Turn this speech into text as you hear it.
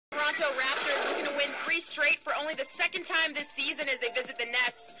straight for only the second time this season as they visit the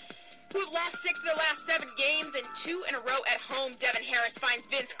Nets, who have lost 6 of their last 7 games and 2 in a row at home. Devin Harris finds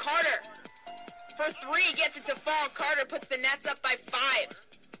Vince Carter for 3, gets it to fall. Carter puts the Nets up by 5.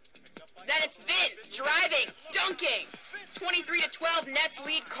 Then it's Vince driving, dunking. 23-12, Nets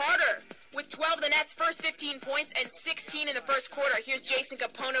lead. Carter with 12 of the Nets' first 15 points and 16 in the first quarter. Here's Jason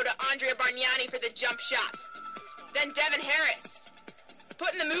Capono to Andrea Bargnani for the jump shot. Then Devin Harris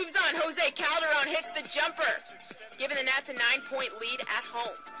putting the moves on. Jose Calderon hits the jumper, giving the Nets a 9-point lead at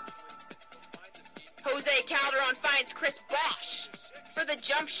home. Jose Calderon finds Chris Bosh for the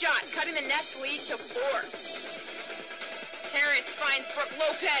jump shot, cutting the Nets lead to 4. Harris finds Brooke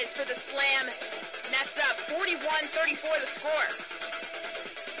Lopez for the slam. Nets up 41-34 the score.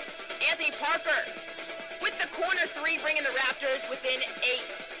 Anthony Parker with the corner 3, bringing the Raptors within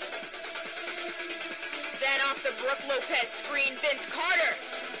 8. Then off the Brooke Lopez screen, Vince Carter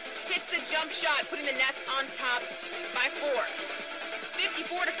hits the jump shot, putting the Nets on top by 4.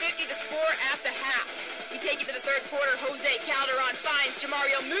 54-50 the score at the half. We take it to the third quarter. Jose Calderon finds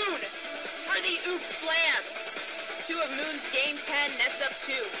Jamario Moon for the oop slam. 2 of Moon's game 10, Nets up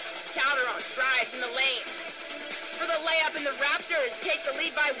 2. Calderon drives in the lane for the layup, and the Raptors take the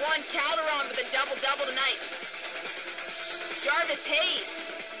lead by 1. Calderon with a double-double tonight. Jarvis Hayes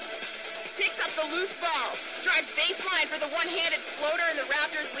picks up the loose ball, drives baseline for the one-handed floater, and the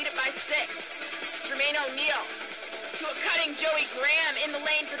Raptors lead it by 6. Jermaine O'Neal to a cutting Joey Graham in the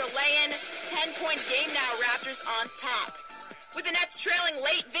lane for the lay-in. 10-point game now, Raptors on top. With the Nets trailing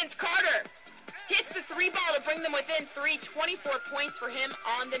late, Vince Carter hits the 3 ball to bring them within 3. 24 points for him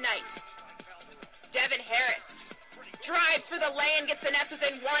on the night. Devin Harris drives for the lay-in, gets the Nets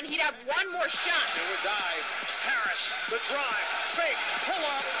within 1. He'd have one more shot. Do or die. Harris, the drive, fake, pull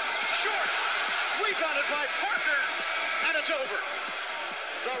up, short, rebounded by Parker, and it's over.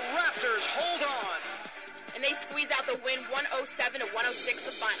 The Raptors hold on. And they squeeze out the win, 107-106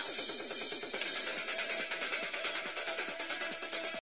 the final.